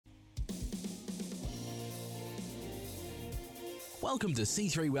Welcome to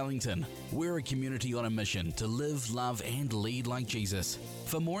C3 Wellington. We're a community on a mission to live, love and lead like Jesus.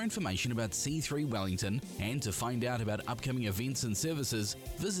 For more information about C3 Wellington and to find out about upcoming events and services,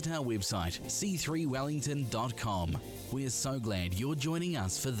 visit our website c3wellington.com. We're so glad you're joining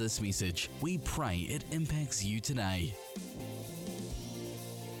us for this message. We pray it impacts you today.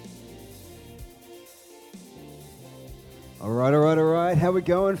 All right. How we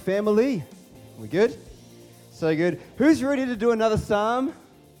going, family? We good? So good. Who's ready to do another psalm?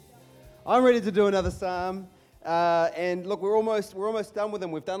 I'm ready to do another psalm. And look, we're almost done with them.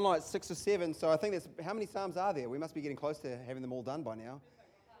 We've done like 6 or 7. So I think there's, how many psalms are there? We must be getting close to having them all done by now.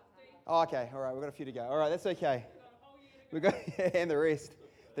 Oh, okay. All right. We've got a few to go. All right. That's okay. We've got, and the rest.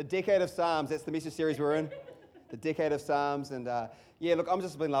 The decade of psalms. That's the message series we're in. The decade of psalms. And yeah, look, I've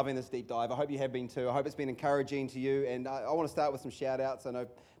just been loving this deep dive. I hope you have been too. I hope it's been encouraging to you. And I want to start with some shout outs. I know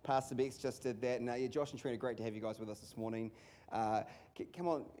Pastor Bex just did that. And yeah, Josh and Trina, great to have you guys with us this morning. Come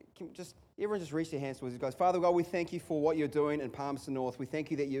on, everyone just reach their hands towards you guys. Father God, we thank you for what you're doing in Palmerston North. We thank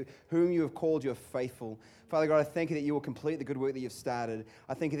you that whom you have called, you are faithful. Father God, I thank you that you will complete the good work that you've started.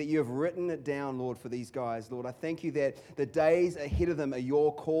 I thank you that you have written it down, Lord, for these guys, Lord. I thank you that the days ahead of them are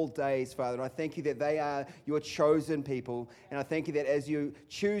your called days, Father. And I thank you that they are your chosen people. And I thank you that as you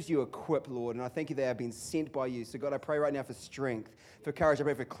choose, you equip, Lord. And I thank you they have been sent by you. So God, I pray right now for strength, for courage. I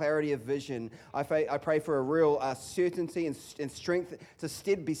pray for clarity of vision. I pray for a real certainty and strength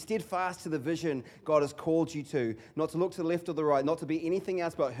to be steadfast to the vision God has called you to, not to look to the left or the right, not to be anything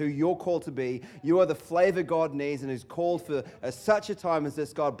else but who you're called to be. You are the flavor God needs and who's called for such a time as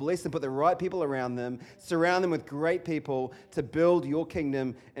this. God, bless them, put the right people around them, surround them with great people to build your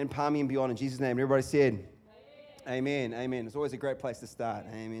kingdom in Palmy and beyond. In Jesus' name, everybody said, Amen. Amen. It's always a great place to start.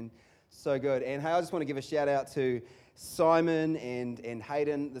 Amen. So good. And hey, I just want to give a shout out to Simon and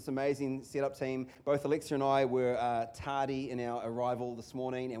Hayden, this amazing setup team. Both Alexa and I were tardy in our arrival this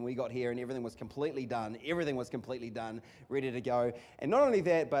morning, and we got here and everything was completely done. Everything was completely done, ready to go. And not only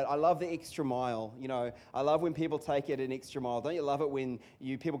that, but I love the extra mile. You know, I love when people take it an extra mile. Don't you love it when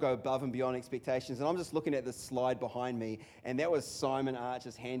people go above and beyond expectations? And I'm just looking at this slide behind me, and that was Simon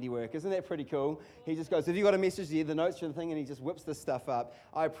Archer's handiwork. Isn't that pretty cool? He just goes, have you got a message here, the notes or the thing, and he just whips this stuff up.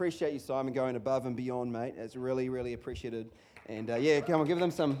 I appreciate you, Simon, going above and beyond, mate. It's really, really appreciated. And yeah, come on, give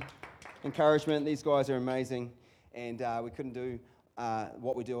them some encouragement. These guys are amazing, and we couldn't do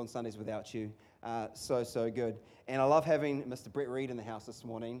what we do on Sundays without you. So good. And I love having Mr. Brett Reed in the house this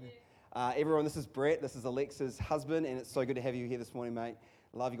morning. Everyone, this is Brett. This is Alexa's husband, and it's so good to have you here this morning, mate.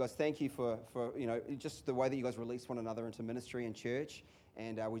 Love you guys. Thank you for just the way that you guys release one another into ministry and church,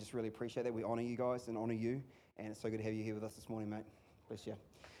 and we just really appreciate that. We honor you guys and honor you, and it's so good to have you here with us this morning, mate. Bless you.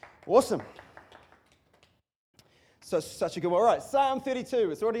 Awesome. So such a good one. All right, Psalm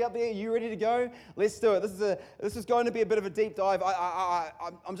 32. It's already up there. Are you ready to go? Let's do it. This is going to be a bit of a deep dive.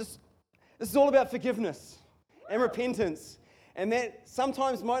 This is all about forgiveness and repentance. And that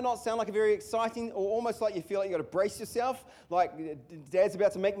sometimes might not sound like a very exciting, or almost like you feel like you've got to brace yourself. Like Dad's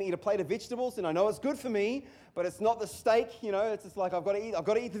about to make me eat a plate of vegetables, and I know it's good for me, but it's not the steak. It's just like I've got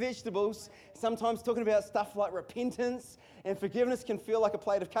to eat the vegetables. Sometimes talking about stuff like repentance and forgiveness can feel like a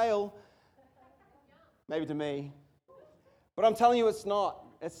plate of kale. Maybe to me. But I'm telling you, it's not.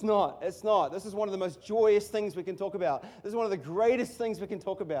 It's not. This is one of the most joyous things we can talk about. This is one of the greatest things we can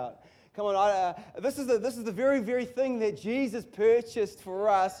talk about. Come on, this is the very, very thing that Jesus purchased for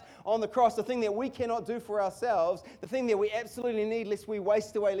us on the cross, the thing that we cannot do for ourselves, the thing that we absolutely need lest we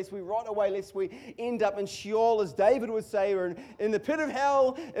waste away, lest we rot away, lest we end up in Sheol, as David would say, or in the pit of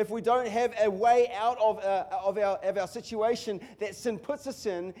hell, if we don't have a way out of our situation that sin puts us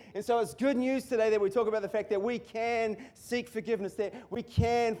in. And so it's good news today that we talk about the fact that we can seek forgiveness, that we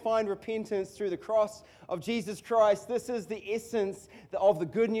can find repentance through the cross of Jesus Christ. This is the essence of the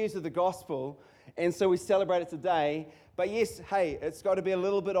good news of the gospel, and so we celebrate it today. But yes, hey, it's got to be a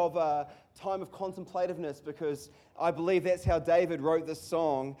little bit of a time of contemplativeness, because I believe that's how David wrote this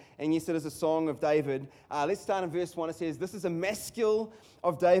song, and yes, it is a song of David. Let's start in verse 1. It says, this is a maskil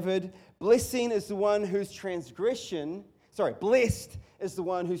of David. Blessed is the one whose transgression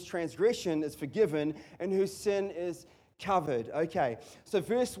is forgiven and whose sin is covered. Okay, so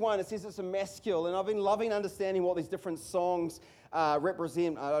verse 1, it says it's a maskil, and I've been loving understanding what these different songs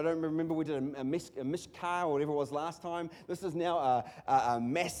represent. I don't remember, we did a mishkar or whatever it was last time. This is now a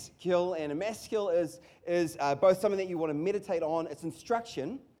maskil, and a maskil is both something that you want to meditate on. It's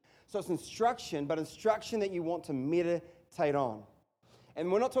instruction, so it's instruction, but instruction that you want to meditate on.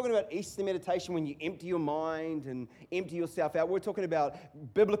 And we're not talking about Eastern meditation when you empty your mind and empty yourself out. We're talking about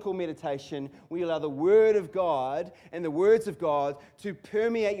biblical meditation where you allow the Word of God and the words of God to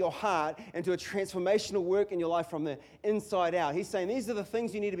permeate your heart and do a transformational work in your life from the inside out. He's saying these are the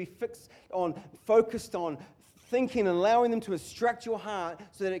things you need to be focused on, thinking and allowing them to instruct your heart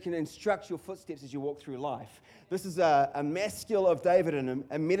so that it can instruct your footsteps as you walk through life. This is a maskil of David and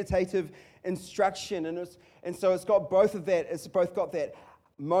a meditative instruction. And so it's got both of that. It's both got that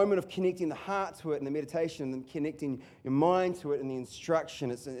moment of connecting the heart to it in the meditation and then connecting your mind to it in the instruction.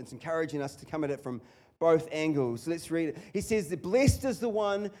 It's encouraging us to come at it from both angles. Let's read it. He says, blessed is the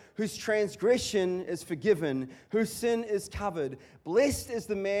one whose transgression is forgiven, whose sin is covered. Blessed is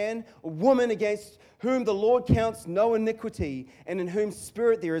the man or woman against whom the Lord counts no iniquity, and in whose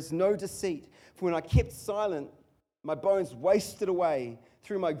spirit there is no deceit. For when I kept silent, my bones wasted away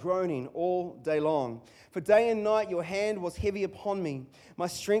through my groaning all day long. For day and night your hand was heavy upon me. My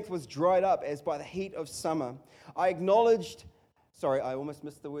strength was dried up as by the heat of summer. I almost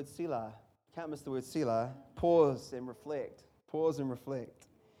missed the word Selah. Can't miss the word Selah. Pause and reflect. Pause and reflect.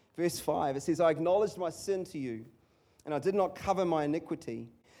 Verse 5, it says, I acknowledged my sin to you, and I did not cover my iniquity.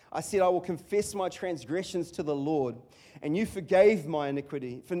 I said, I will confess my transgressions to the Lord, and you forgave my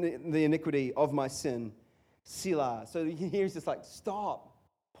iniquity, for the iniquity of my sin. Selah. So here he's just like, stop,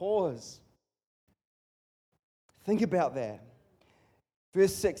 pause. Think about that.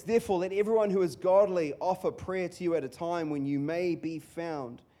 Verse 6, therefore let everyone who is godly offer prayer to you at a time when you may be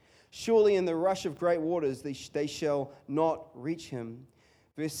found. Surely in the rush of great waters they shall not reach him.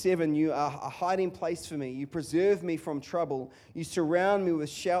 Verse 7, you are a hiding place for me. You preserve me from trouble. You surround me with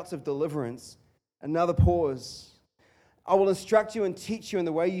shouts of deliverance. Another pause. I will instruct you and teach you in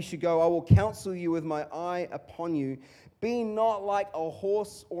the way you should go. I will counsel you with my eye upon you. Be not like a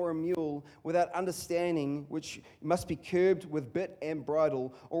horse or a mule without understanding, which must be curbed with bit and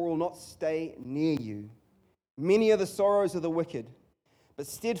bridle, or will not stay near you. Many are the sorrows of the wicked, but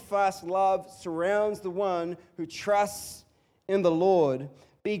steadfast love surrounds the one who trusts in the Lord.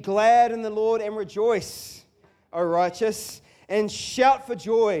 Be glad in the Lord and rejoice, O righteous, and shout for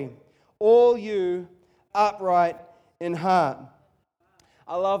joy, all you upright in heart.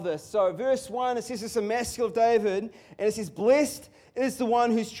 I love this. So verse 1, it says it's a maskil of David, and it says, blessed is the one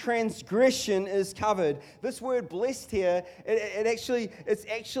whose transgression is covered. This word blessed here, it's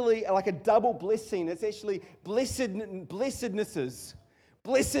actually like a double blessing. It's actually blessednesses.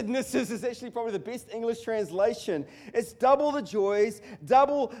 Blessednesses is actually probably the best English translation. It's double the joys,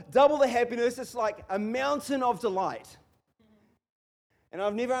 double the happiness. It's like a mountain of delight. And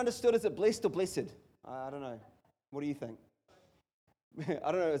I've never understood, is it blessed or blessed? I don't know. What do you think?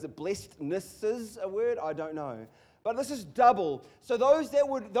 I don't know. Is it blessednesses a word? I don't know. But this is double. So those that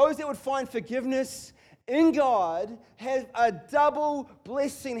would find forgiveness in God have a double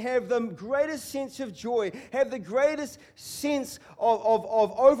blessing, have the greatest sense of joy, have the greatest sense of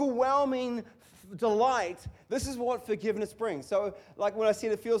overwhelming delight. This is what forgiveness brings. So, like when I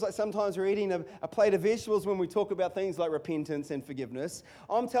said, it feels like sometimes we're eating a plate of vegetables when we talk about things like repentance and forgiveness.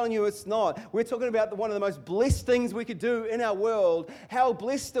 I'm telling you it's not. We're talking about one of the most blessed things we could do in our world. How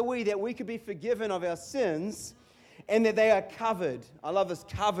blessed are we that we could be forgiven of our sins and that they are covered. I love this,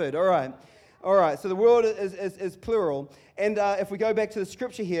 covered. All right, so the word is plural. And if we go back to the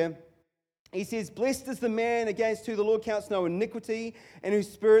scripture here, he says, blessed is the man against whom the Lord counts no iniquity, and whose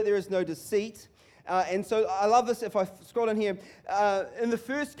spirit there is no deceit. And so I love this. If I scroll down here, in the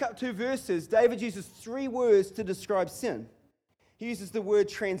first two verses, David uses three words to describe sin. He uses the word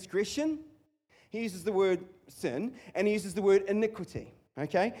transgression, he uses the word sin, and he uses the word iniquity.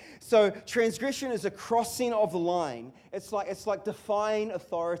 Okay, so transgression is a crossing of the line. It's like defying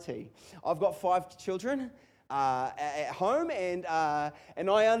authority. I've got 5 children at home, and I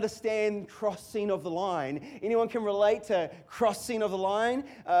understand crossing of the line. Anyone can relate to crossing of the line?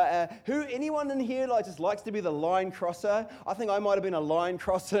 Anyone in here just likes to be the line crosser? I think I might have been a line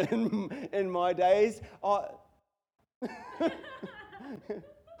crosser in my days.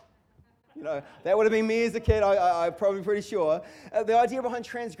 That would have been me as a kid, I'm probably pretty sure. The idea behind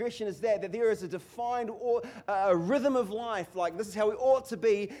transgression is that there is a defined a rhythm of life, like this is how we ought to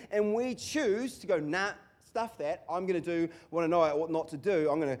be, and we choose to go, nah, stuff that. I'm going to do what I know I ought not to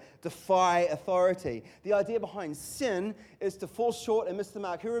do. I'm going to defy authority. The idea behind sin is to fall short and miss the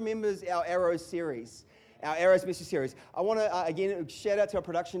mark. Who remembers our Arrows series? Our Arrows message series. I want to, again, shout out to our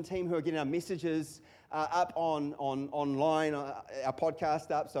production team who are getting our messages up online, our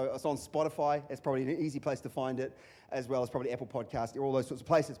podcast up, so it's on Spotify. It's probably an easy place to find it, as well as probably Apple Podcasts, all those sorts of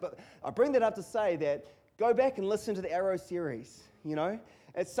places. But I bring that up to say that go back and listen to the Arrow series.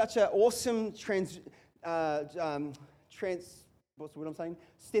 It's such an awesome what's the word I'm saying?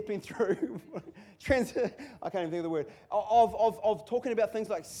 Stepping through, I can't even think of the word, of talking about things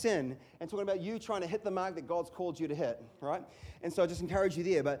like sin and talking about you trying to hit the mark that God's called you to hit, right? And so I just encourage you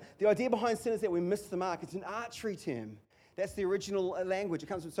there. But the idea behind sin is that we miss the mark. It's an archery term. That's the original language. It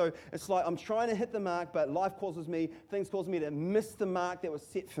comes from, so it's like I'm trying to hit the mark, but life things cause me to miss the mark that was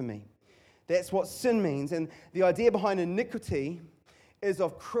set for me. That's what sin means. And the idea behind iniquity is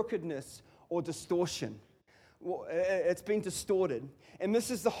of crookedness or distortion. It's been distorted. And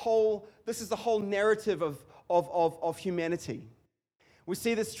this is the whole narrative of humanity. We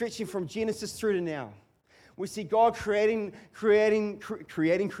see this stretching from Genesis through to now. We see God creating creation,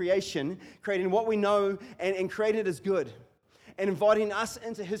 creating what we know and creating it as good, and inviting us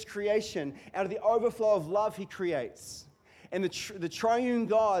into His creation out of the overflow of love He creates. And the triune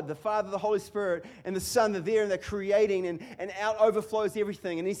God, the Father, the Holy Spirit, and the Son, they're there and they're creating, and out overflows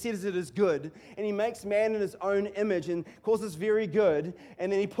everything. And He says it is good. And He makes man in His own image and calls us very good.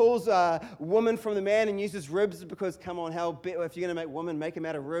 And then He pulls a woman from the man and uses ribs because, come on, if you're going to make woman, make him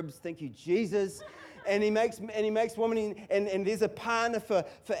out of ribs. Thank you, Jesus. And he makes woman, and there's a partner for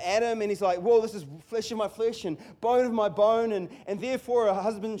Adam, and he's like, well, this is flesh of my flesh and bone of my bone, and therefore a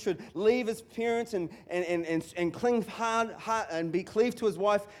husband should leave his parents and cling hard and be cleaved to his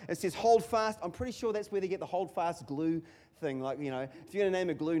wife. It says hold fast. I'm pretty sure that's where they get the hold fast glue thing. Like, if you're going to name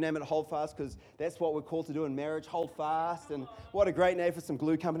a glue, name it hold fast, because that's what we're called to do in marriage, hold fast. And what a great name for some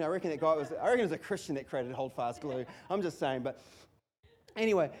glue company. I reckon it was a Christian that created hold fast glue. I'm just saying, but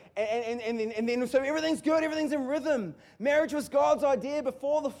anyway, and then so everything's good, everything's in rhythm. Marriage was God's idea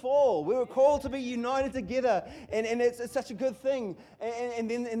before the fall. We were called to be united together, and it's such a good thing. And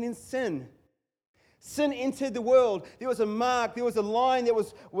then sin. Sin entered the world. There was a mark, there was a line that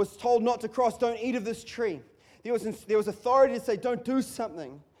was told not to cross. Don't eat of this tree. There was authority to say don't do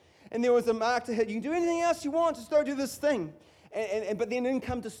something. And there was a mark to hit. You can do anything else you want, just don't do this thing. But then in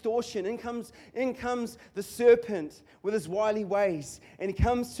comes distortion, in comes the serpent with his wily ways, and he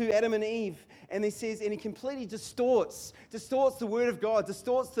comes to Adam and Eve, and he completely distorts the word of God,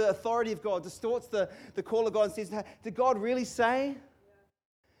 distorts the authority of God, distorts the call of God, and says, did God really say?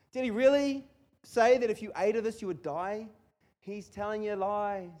 Did He really say that if you ate of this you would die? He's telling you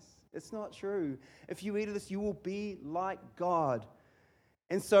lies. It's not true. If you eat of this, you will be like God.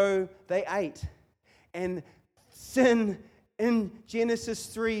 And so they ate, and sin in Genesis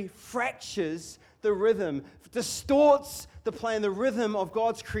 3 fractures the rhythm, distorts the plan, the rhythm of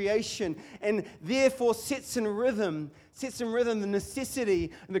God's creation, and therefore sets in rhythm the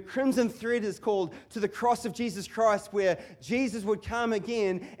necessity, and the crimson thread is called to the cross of Jesus Christ, where Jesus would come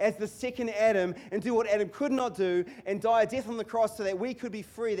again as the second Adam and do what Adam could not do and die a death on the cross so that we could be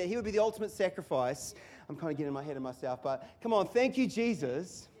free, that He would be the ultimate sacrifice. I'm kind of getting my head in myself, but come on, thank you,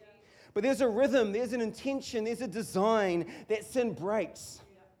 Jesus. But there's a rhythm, there's an intention, there's a design that sin breaks.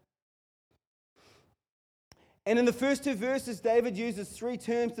 And in the first two verses, David uses three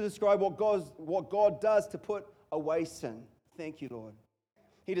terms to describe what God does to put away sin. Thank you, Lord.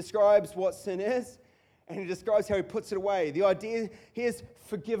 He describes what sin is, and He describes how He puts it away. The idea here is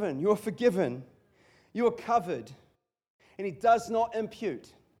forgiven. You're forgiven. You are covered. And He does not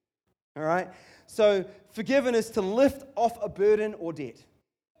impute. All right? So forgiven is to lift off a burden or debt.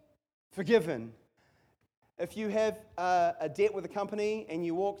 Forgiven. If you have a debt with a company and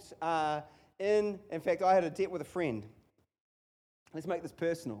you walked in fact, I had a debt with a friend. Let's make this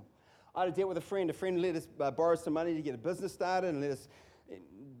personal. I had a debt with a friend. A friend let us borrow some money to get a business started and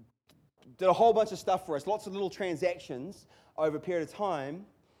did a whole bunch of stuff for us, lots of little transactions over a period of time,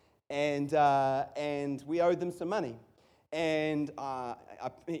 and we owed them some money. And I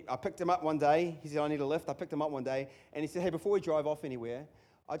picked him up one day. He said, I need a lift. I picked him up one day, and he said, hey, before we drive off anywhere,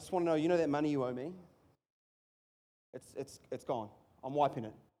 I just want to know, you know that money you owe me? It's gone. I'm wiping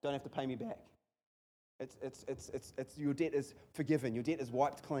it. Don't have to pay me back. It's your debt is forgiven. Your debt is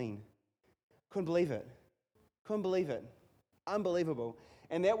wiped clean. Couldn't believe it. Unbelievable.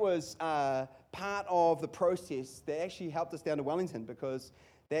 And that was part of the process that actually helped us down to Wellington, because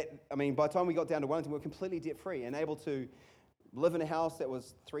by the time we got down to Wellington, we were completely debt-free and able to live in a house that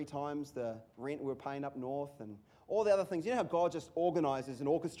was 3 times the rent we were paying up north and all the other things. You know how God just organizes and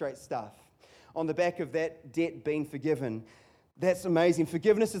orchestrates stuff on the back of that debt being forgiven. That's amazing.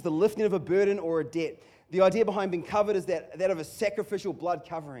 Forgiveness is the lifting of a burden or a debt. The idea behind being covered is that of a sacrificial blood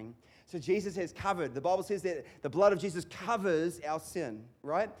covering. So Jesus has covered. The Bible says that the blood of Jesus covers our sin,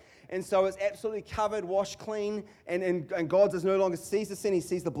 right? And so it's absolutely covered, washed clean, and God does no longer see the sin. He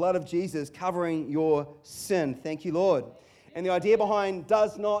sees the blood of Jesus covering your sin. Thank you, Lord. And the idea behind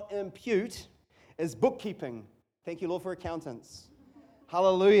does not impute is bookkeeping. Thank you, Lord, for accountants.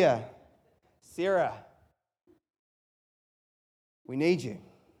 Hallelujah. Sarah. We need you.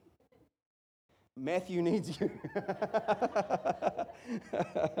 Matthew needs you.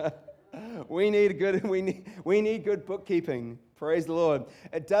 We need good bookkeeping. Praise the Lord.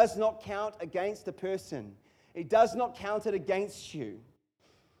 It does not count against a person. It does not count it against you.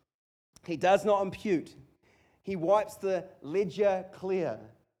 He does not impute. He wipes the ledger clear.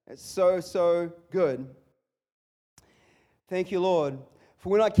 It's so good. Thank you, Lord. For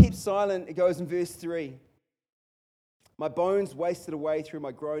when I keep silent, it goes in verse 3. My bones wasted away through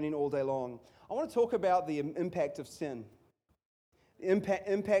my groaning all day long. I want to talk about the impact of sin. The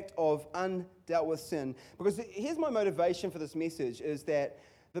impact of undealt with sin. Because here's my motivation for this message is that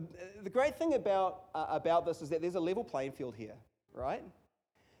the great thing about this is that there's a level playing field here, right?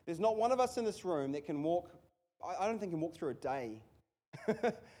 There's not one of us in this room that can walk, I don't think can walk through a day.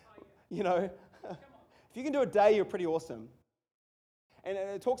 You know, if you can do a day, you're pretty awesome. And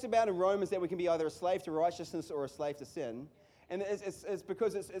it talks about in Romans that we can be either a slave to righteousness or a slave to sin. And it's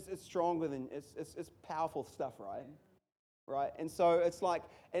because it's stronger than, it's powerful stuff, right? Right? And so it's like,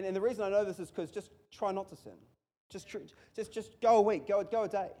 and the reason I know this is because just try not to sin. Just go a week, go a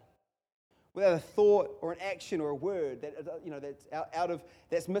day. Without a thought or an action or a word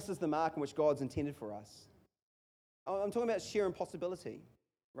that misses the mark in which God's intended for us. I'm talking about sheer impossibility,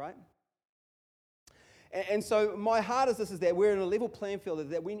 right? And so my heart is this, is that we're in a level playing field,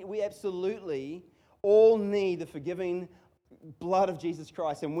 that we absolutely all need the forgiving blood of Jesus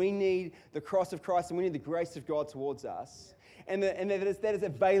Christ, and we need the cross of Christ, and we need the grace of God towards us. And that is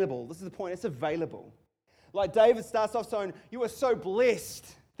available. This is the point, it's available. Like David starts off saying, you are so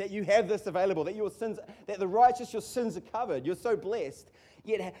blessed that you have this available, that the righteous, your sins are covered. You're so blessed.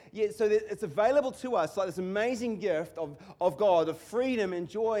 Yet so that it's available to us, like this amazing gift of God, of freedom and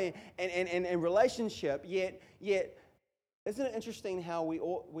joy and relationship. Yet, isn't it interesting how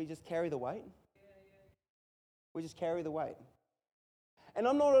we just carry the weight? We just carry the weight. And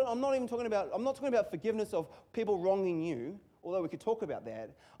I'm not talking about forgiveness of people wronging you, although we could talk about that.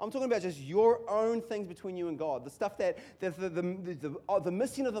 I'm talking about just your own things between you and God, the stuff that the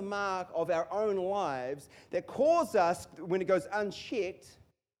missing of the mark of our own lives that cause us, when it goes unchecked,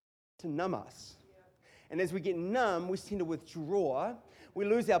 to numb us. And as we get numb, we tend to withdraw. We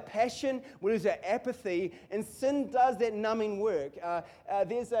lose our passion, we lose our apathy, and sin does that numbing work.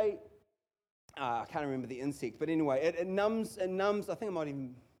 There's a I can't remember the insect, but anyway, it numbs. I think I might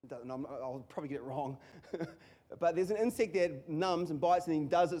even, I'll probably get it wrong. But there's an insect that numbs and bites and then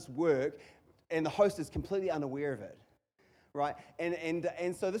does its work, and the host is completely unaware of it, right?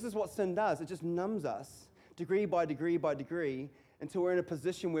 And so this is what sin does. It just numbs us degree by degree by degree until we're in a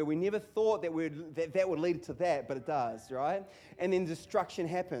position where we never thought that would lead to that, but it does, right? And then destruction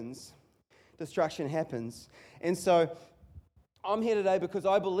happens. And so I'm here today because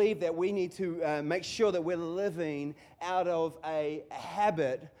I believe that we need to make sure that we're living out of a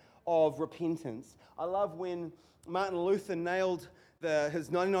habit of repentance. I love when Martin Luther nailed his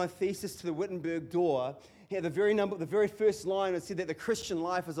 99 Thesis to the Wittenberg door. He had the very first line that said that the Christian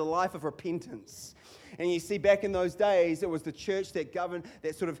life is a life of repentance. And you see, back in those days, it was the church that governed,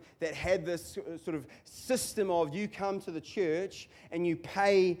 that had this sort of system of you come to the church and you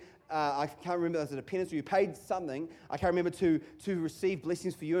pay. I can't remember, was it a penance or you paid something, I can't remember, to receive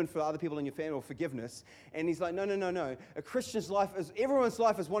blessings for you and for other people in your family, or forgiveness. And he's like, no. A Christian's life everyone's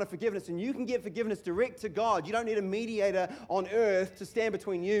life is one of forgiveness, and you can get forgiveness direct to God. You don't need a mediator on earth to stand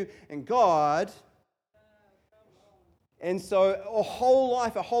between you and God. And so a whole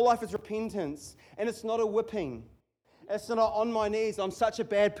life is repentance, and it's not a whipping. It's not on my knees, I'm such a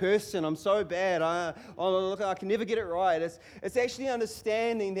bad person, I'm so bad, I can never get it right. It's actually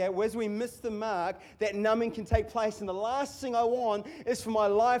understanding that as we miss the mark, that numbing can take place. And the last thing I want is for my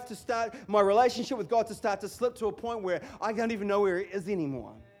life to start, my relationship with God to start to slip to a point where I don't even know where it is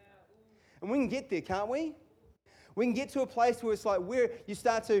anymore. And we can get there, can't we? We can get to a place where it's like you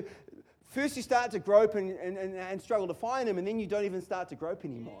start to grope and struggle to find Him, and then you don't even start to grope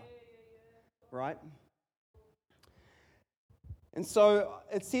anymore. Right? And so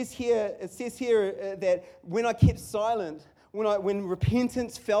it says here that when I kept silent, when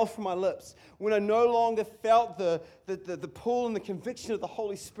repentance fell from my lips, when I no longer felt the pull and the conviction of the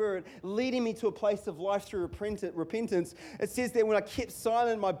Holy Spirit leading me to a place of life through repentance, it says that when I kept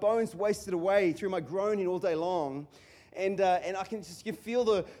silent, my bones wasted away through my groaning all day long. And I can just feel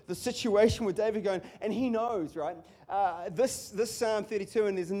the situation with David going, and he knows, right? This Psalm 32,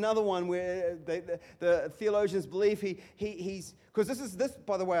 and there's another one where the theologians believe he's, because this,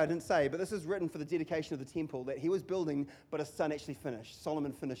 by the way, I didn't say, but this is written for the dedication of the temple that he was building, but his son actually finished.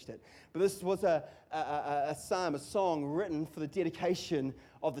 Solomon finished it. But this was a psalm, a song written for the dedication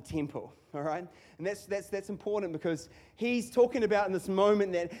of the temple, all right? And that's important because he's talking about in this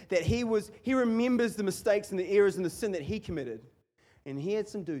moment that he remembers the mistakes and the errors and the sin that he committed. And he had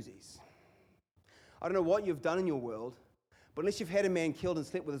some doozies. I don't know what you've done in your world, but unless you've had a man killed and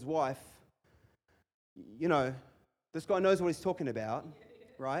slept with his wife, this guy knows what he's talking about,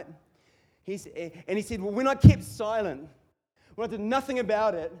 right? He said, well, when I kept silent, when I did nothing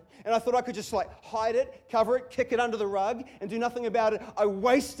about it, and I thought I could just hide it, cover it, kick it under the rug, and do nothing about it, I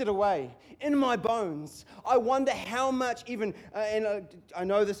wasted away in my bones. I wonder how much even, I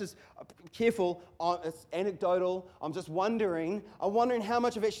know this is, careful, it's anecdotal, I'm wondering how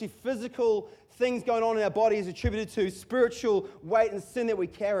much of actually physical things going on in our body is attributed to spiritual weight and sin that we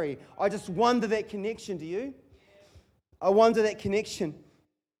carry. I just wonder that connection, do you? I wonder that connection.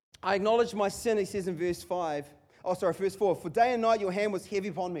 I acknowledge my sin, he says in verse 4. For day and night your hand was heavy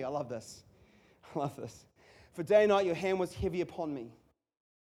upon me. I love this. For day and night your hand was heavy upon me.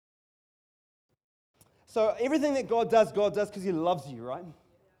 So everything that God does because he loves you, right?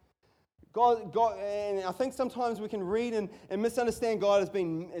 God, and I think sometimes we can read and misunderstand God as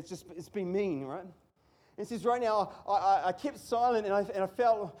being, it's been mean, right? And it says right now, I kept silent and I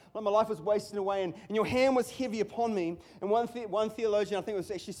felt like my life was wasting away and your hand was heavy upon me. And one theologian, I think it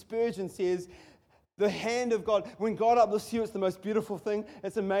was actually Spurgeon, says, the hand of God, when God uplifts you, it's the most beautiful thing.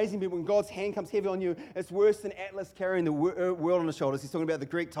 It's amazing, but when God's hand comes heavy on you, it's worse than Atlas carrying the world on his shoulders. He's talking about the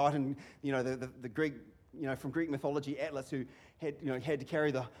Greek Titan, the Greek, from Greek mythology, Atlas, who had to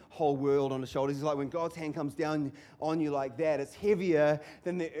carry the whole world on his shoulders. He's like, when God's hand comes down on you like that, it's heavier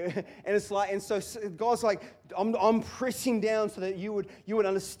than the earth. And so God's like, I'm pressing down so that you would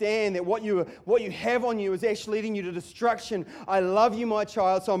understand that what you have on you is actually leading you to destruction. I love you, my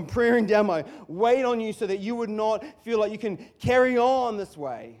child, so I'm praying down my weight on you so that you would not feel like you can carry on this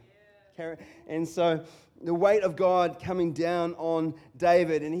way. And so the weight of God coming down on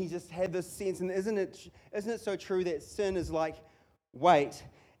David, and he just had this sense, and isn't it so true that sin is like weight?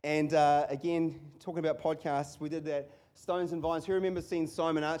 And again, talking about podcasts, we did that Stones and Vines. Who remembers seeing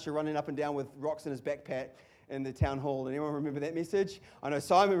Simon Archer running up and down with rocks in his backpack in the town hall? Anyone remember that message? I know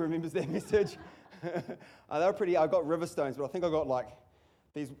Simon remembers that message. They were pretty. I got river stones, but I think I got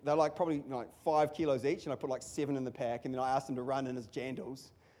these. They're probably 5 kilos each, and I put 7 in the pack, and then I asked him to run in his jandals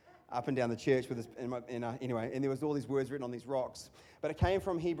up and down the church with his, anyway, and there was all these words written on these rocks. But it came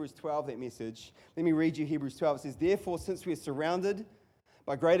from Hebrews 12, that message. Let me read you Hebrews 12. It says, therefore, since we are surrounded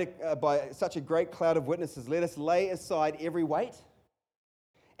by such a great cloud of witnesses, let us lay aside every weight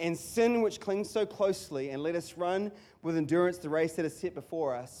and sin which clings so closely, and let us run with endurance the race that is set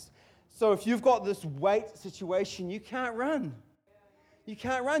before us. So if you've got this weight situation, you can't run. You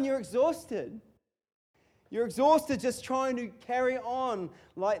can't run. You're exhausted. You're exhausted just trying to carry on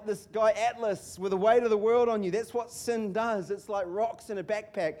like this guy Atlas with the weight of the world on you. That's what sin does. It's like rocks in a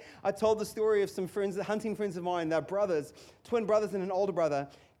backpack. I told the story of some friends, hunting friends of mine. They're brothers, twin brothers and an older brother,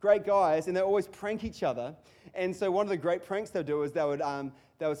 great guys, and they always prank each other. And so one of the great pranks they'd do is they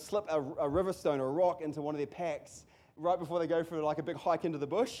would slip a river stone or a rock into one of their packs right before they go for a big hike into the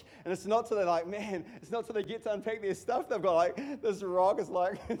bush. And it's not till they get to unpack their stuff, they've got this rock is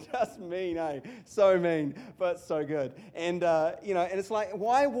just mean, so mean, but so good. And and it's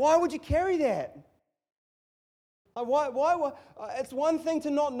why would you carry that? Why? It's one thing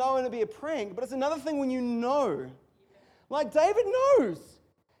to not know and to be a prank, but it's another thing when you know. David knows.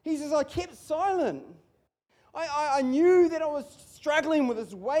 He says, I kept silent. I knew that I was struggling with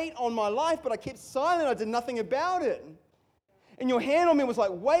this weight on my life, but I kept silent. I did nothing about it. And your hand on me was like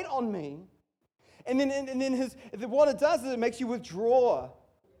weight on me. And then what it does is it makes you withdraw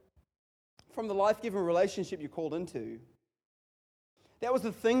from the life-giving relationship you're called into. That was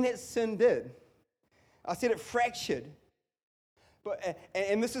the thing that sin did. I said it fractured.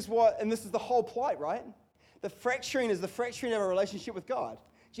 And this is the whole plight, right? The fracturing is the fracturing of a relationship with God.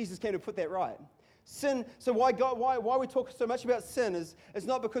 Jesus came to put that right. Sin. So why we talk so much about sin is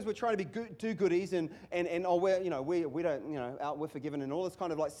not because we're trying to be do-goodies and we don't we're forgiven and all this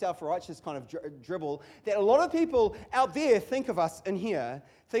kind of self-righteous kind of dribble that a lot of people out there think of us in here,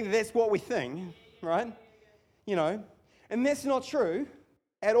 think that that's what we think, right? And that's not true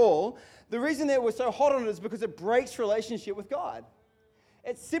at all. The reason that we're so hot on it is because it breaks relationship with God.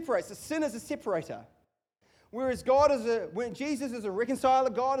 It separates. The sin is a separator. Whereas when Jesus is a reconciler,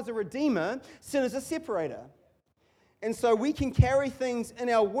 God is a redeemer, sin is a separator. And so we can carry things in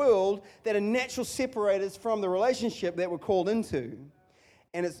our world that are natural separators from the relationship that we're called into.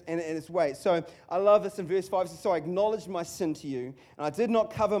 And its weight. So I love this in verse 5. It says, so I acknowledged my sin to you, and I did not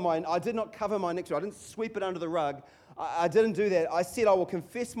cover my iniquity. I didn't sweep it under the rug. I didn't do that. I said, I will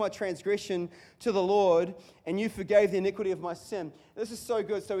confess my transgression to the Lord, and you forgave the iniquity of my sin. This is so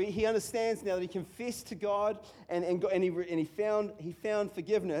good. So he understands now that he confessed to God, and he found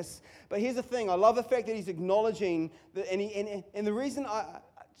forgiveness. But here's the thing. I love the fact that he's acknowledging that, and the reason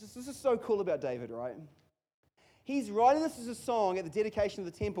this is so cool about David, right? He's writing this as a song at the dedication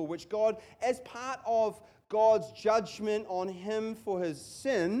of the temple, which God, as part of God's judgment on him for his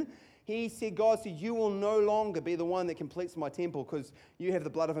sin, he said, God said, you will no longer be the one that completes my temple because you have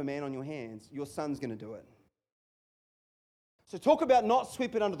the blood of a man on your hands. Your son's going to do it. So talk about not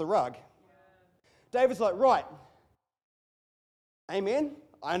sweep it under the rug. David's like, right, amen,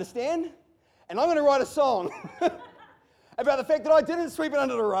 I understand, and I'm going to write a song about the fact that I didn't sweep it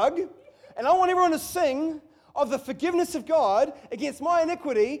under the rug, and I want everyone to sing of the forgiveness of God against my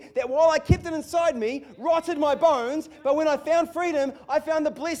iniquity, that while I kept it inside me, rotted my bones, but when I found freedom, I found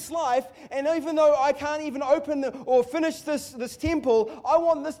the blessed life, and even though I can't even open or finish this temple, I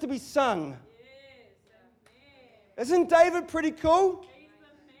want this to be sung. Isn't David pretty cool?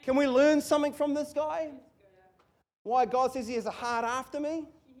 Can we learn something from this guy? Why God says he has a heart after me?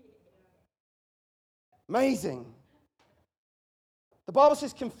 Amazing. The Bible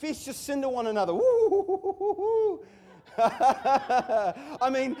says, confess your sin to one another. I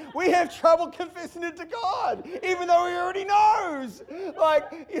mean, we have trouble confessing it to God, even though He already knows.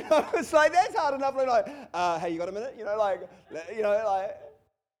 Like, it's like, that's hard enough. Like, hey, you got a minute?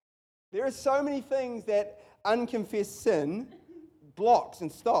 There are so many things that unconfessed sin blocks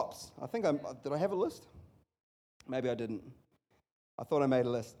and stops. Did I have a list? Maybe I didn't. I thought I made a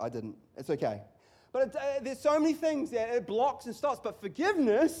list. I didn't. It's okay. But there's so many things that it blocks and stops. But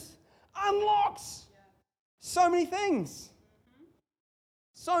forgiveness unlocks so many things.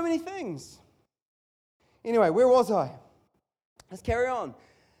 So many things. Anyway, where was I? Let's carry on.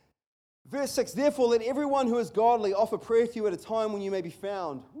 Verse 6, therefore let everyone who is godly offer prayer to you at a time when you may be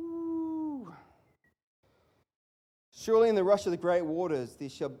found. Woo. Surely in the rush of the great waters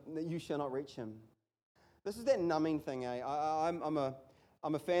you shall not reach him. This is that numbing thing, eh?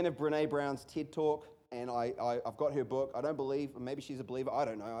 I'm a fan of Brené Brown's TED Talk, and I've got her book. I don't believe, maybe she's a believer, I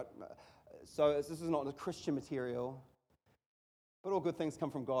don't know. So this is not the Christian material, but all good things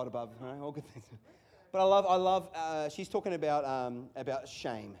come from God above, right? All good things. But I love. She's talking about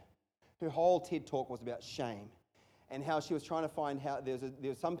shame. Her whole TED Talk was about shame, and how she was trying to find how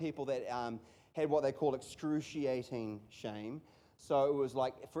there's some people that had what they call excruciating shame. So it was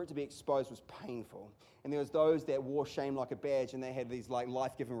like, for it to be exposed was painful. And there was those that wore shame like a badge, and they had these like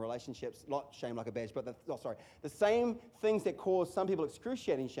life-giving relationships, not shame like a badge, but the same things that cause some people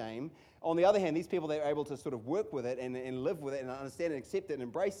excruciating shame. On the other hand, these people that are able to sort of work with it and live with it and understand and accept it and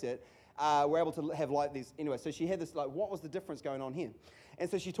embrace it, were able to have like these, anyway, so she had this like, what was the difference going on here? And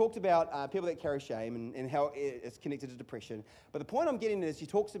so she talked about people that carry shame and how it's connected to depression. But the point I'm getting at is she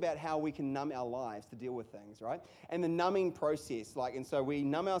talks about how we can numb our lives to deal with things, right? And the numbing process, and so we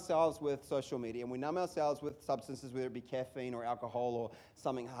numb ourselves with social media, and we numb ourselves with substances, whether it be caffeine or alcohol or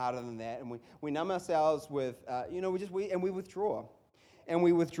something harder than that. And we numb ourselves with, we withdraw. And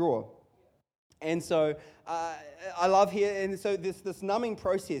we withdraw. And so I love here, and so this numbing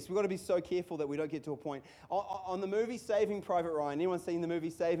process, we've got to be so careful that we don't get to a point. On the movie Saving Private Ryan, anyone seen the movie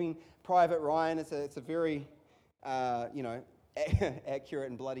Saving Private Ryan? It's a very, accurate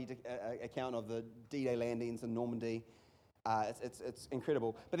and bloody account of the D-Day landings in Normandy. It's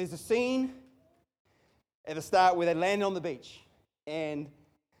incredible. But there's a scene at the start where they land on the beach, and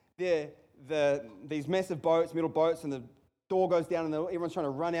these massive boats, metal boats, and the door goes down and everyone's trying to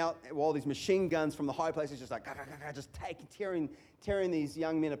run out while these machine guns from the high places just like just tearing these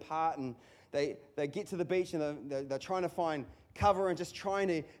young men apart, and they get to the beach and they're trying to find cover and just trying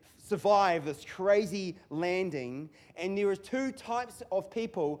to survive this crazy landing. And there are two types of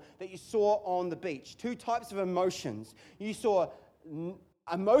people that you saw on the beach, two types of emotions. You saw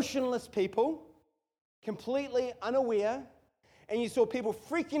emotionless people, completely unaware, and you saw people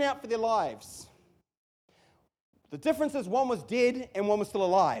freaking out for their lives. The difference is one was dead and one was still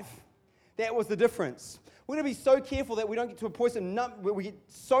alive. That was the difference. We're going to be so careful that we don't get to a point where we get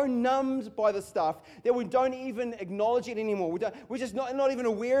so numbed by the stuff that we don't even acknowledge it anymore. We're just not even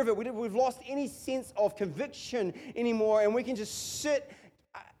aware of it. We've lost any sense of conviction anymore, and we can just sit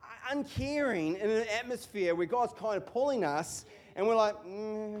uncaring in an atmosphere where God's kind of pulling us, and we're like,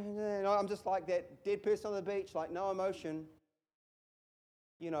 I'm just like that dead person on the beach, like no emotion.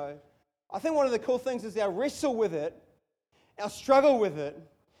 I think one of the cool things is our wrestle with it, our struggle with it,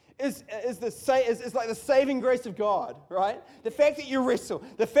 is like the saving grace of God, right? The fact that you wrestle,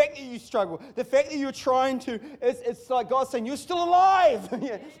 the fact that you struggle, the fact that you're trying to, it's like God saying, you're still alive.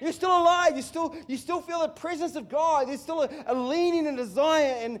 You're still alive. You still feel the presence of God. There's still a leaning and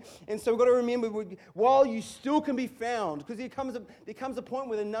desire. And so we've got to remember, while you still can be found, because there comes a point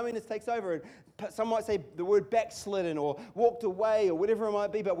where the knowingness takes over. Some might say the word backslidden or walked away or whatever it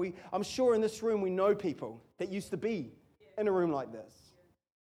might be, but I'm sure in this room we know people that used to be in a room like this.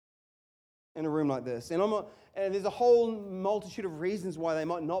 In a room like this. And there's a whole multitude of reasons why they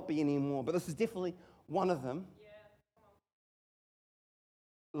might not be anymore, but this is definitely one of them.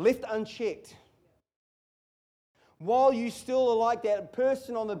 Left unchecked. While you still are like that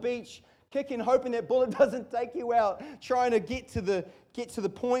person on the beach, kicking, hoping that bullet doesn't take you out, trying to get to the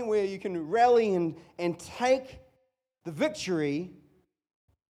point where you can rally and take the victory,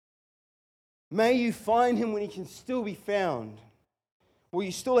 may you find him when he can still be found. Will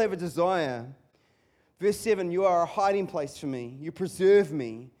you still have a desire? Verse 7, you are a hiding place for me. You preserve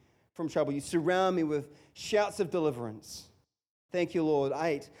me from trouble. You surround me with shouts of deliverance. Thank you, Lord.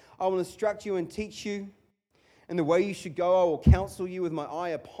 8, I will instruct you and teach you. In the way you should go, I will counsel you with my eye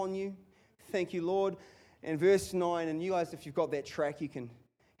upon you. Thank you, Lord. And verse 9, and you guys, if you've got that track, you can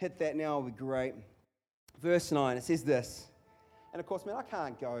hit that now. It'll be great. Verse 9, it says this. And of course, man, I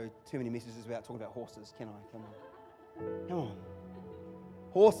can't go too many messages without talking about horses, can I? Come on.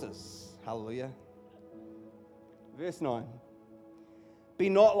 Horses, hallelujah. Verse 9. Be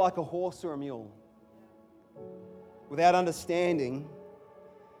not like a horse or a mule, without understanding,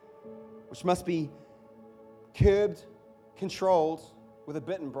 which must be curbed, controlled with a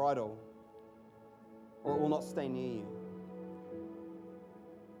bit and bridle, or it will not stay near you.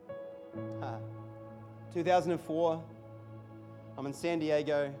 2004, I'm in San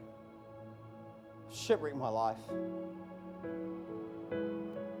Diego, shipwrecked my life.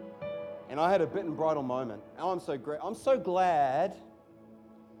 And I had a bit and bridle moment. And I'm so glad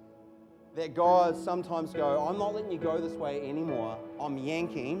that God sometimes go, I'm not letting you go this way anymore. I'm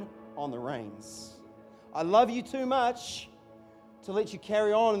yanking on the reins. I love you too much to let you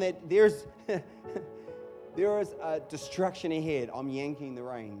carry on, and that there is a destruction ahead. I'm yanking the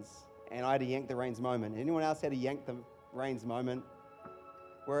reins. And I had a yank the reins moment. Anyone else had a yank the reins moment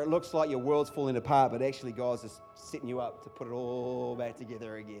where it looks like your world's falling apart, but actually God's just setting you up to put it all back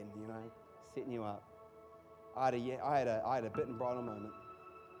together again, setting you up. I had a bit and bridle moment.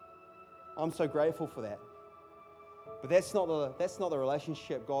 I'm so grateful for that. But that's not the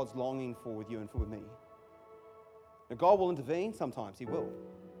relationship God's longing for with you and for with me. Now, God will intervene sometimes. He will.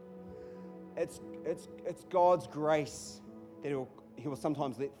 It's God's grace that He will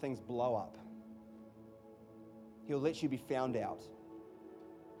sometimes let things blow up. He'll let you be found out.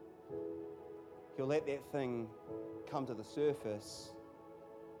 He'll let that thing come to the surface.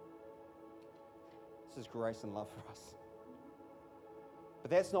 This is grace and love for us.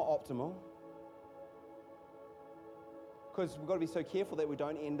 But that's not optimal. Because we've got to be so careful that we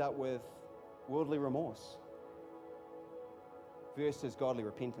don't end up with worldly remorse versus godly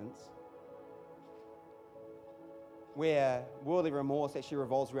repentance. Where worldly remorse actually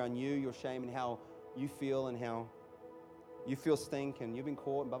revolves around you, your shame, and how you feel and how you feel stink and you've been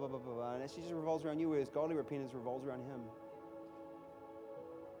caught and blah, blah, blah, blah, blah. And actually just revolves around you, whereas godly repentance revolves around Him.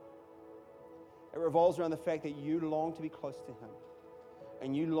 It revolves around the fact that you long to be close to Him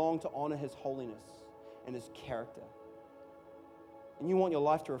and you long to honor His holiness and His character. And you want your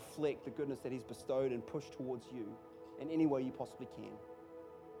life to reflect the goodness that He's bestowed and pushed towards you in any way you possibly can.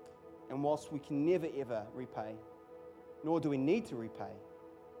 And whilst we can never ever repay, nor do we need to repay,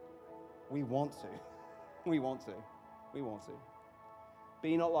 we want to. We want to. We want to.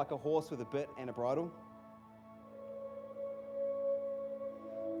 Be not like a horse with a bit and a bridle.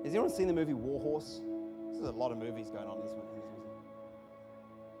 Has anyone seen the movie War Horse? There's a lot of movies going on in this movie.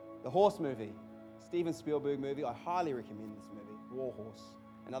 The Horse movie, Steven Spielberg movie. I highly recommend this movie, War Horse,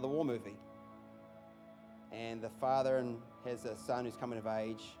 another war movie. And the father has a son who's coming of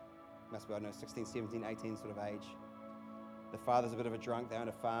age, must be, 16, 17, 18 sort of age. The father's a bit of a drunk. They own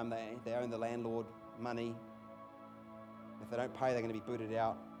a farm. They own the landlord money. If they don't pay, they're going to be booted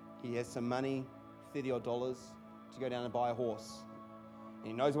out. He has some money, $30 to go down and buy a horse. And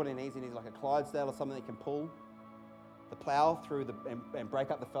he knows what he needs. He needs like a Clydesdale or something that can pull the plow through and break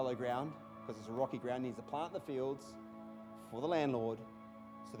up the fallow ground, because it's a rocky ground. He needs to plant the fields for the landlord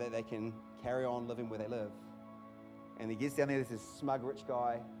so that they can carry on living where they live. And he gets down there, there's this smug rich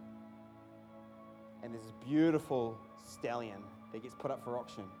guy, and there's this beautiful stallion that gets put up for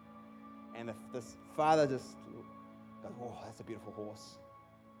auction. And this father just goes, oh, that's a beautiful horse.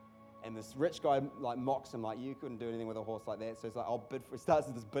 And this rich guy like mocks him, like, you couldn't do anything with a horse like that. So he's like, I'll bid for it. Starts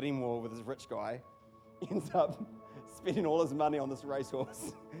with this bidding war with this rich guy. He ends up spending all his money on this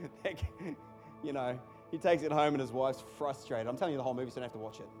racehorse. You know, he takes it home and his wife's frustrated. I'm telling you the whole movie, so you don't have to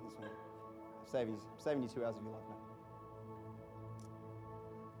watch it. I'm saving you 2 hours of your life, mate.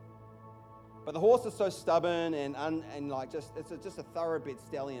 But the horse is so stubborn and like it's just a thoroughbred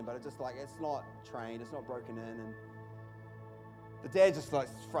stallion, but it's just like, it's not trained, it's not broken in, and the dad just like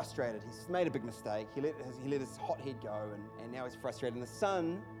frustrated. He's made a big mistake. He let his hot head go, and now he's frustrated. And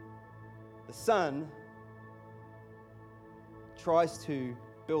the son tries to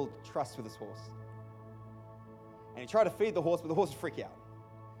build trust with his horse. And he tried to feed the horse, but the horse would freak out.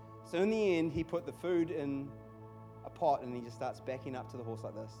 So in the end, he put the food in a pot and he just starts backing up to the horse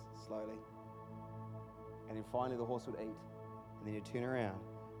like this, slowly. And then finally the horse would eat. And then he'd turn around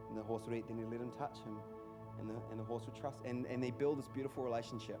and the horse would eat. Then he'd let him touch him. And the horse would trust. And they build this beautiful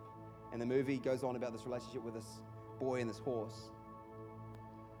relationship. And the movie goes on about this relationship with this boy and this horse.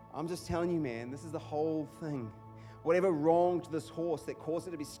 I'm just telling you, man, this is the whole thing. Whatever wronged this horse that caused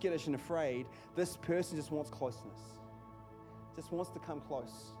it to be skittish and afraid, this person just wants closeness. Just wants to come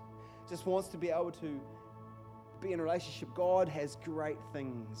close. Just wants to be able to be in a relationship. God has great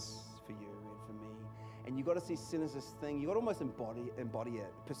things for you and for me. And you've got to see sin as this thing. You've got to almost embody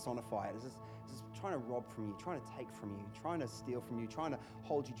it, personify it. It's just trying to rob from you, trying to take from you, trying to steal from you, trying to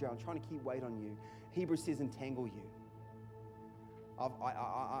hold you down, trying to keep weight on you. Hebrews says entangle you.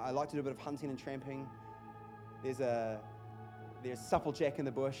 I like to do a bit of hunting and tramping. There's supplejack in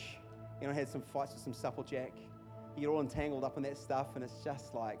the bush. You know, I had some fights with some supplejack. You get all entangled up in that stuff, and it's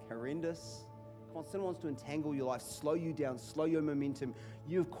just like horrendous. Come on, sin wants to entangle your life, slow you down, slow your momentum.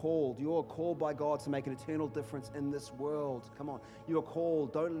 You are called by God to make an eternal difference in this world. Come on, you are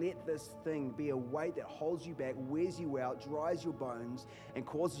called. Don't let this thing be a weight that holds you back, wears you out, dries your bones, and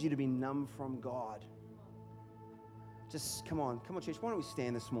causes you to be numb from God. Just come on, church. Why don't we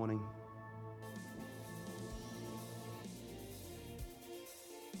stand this morning?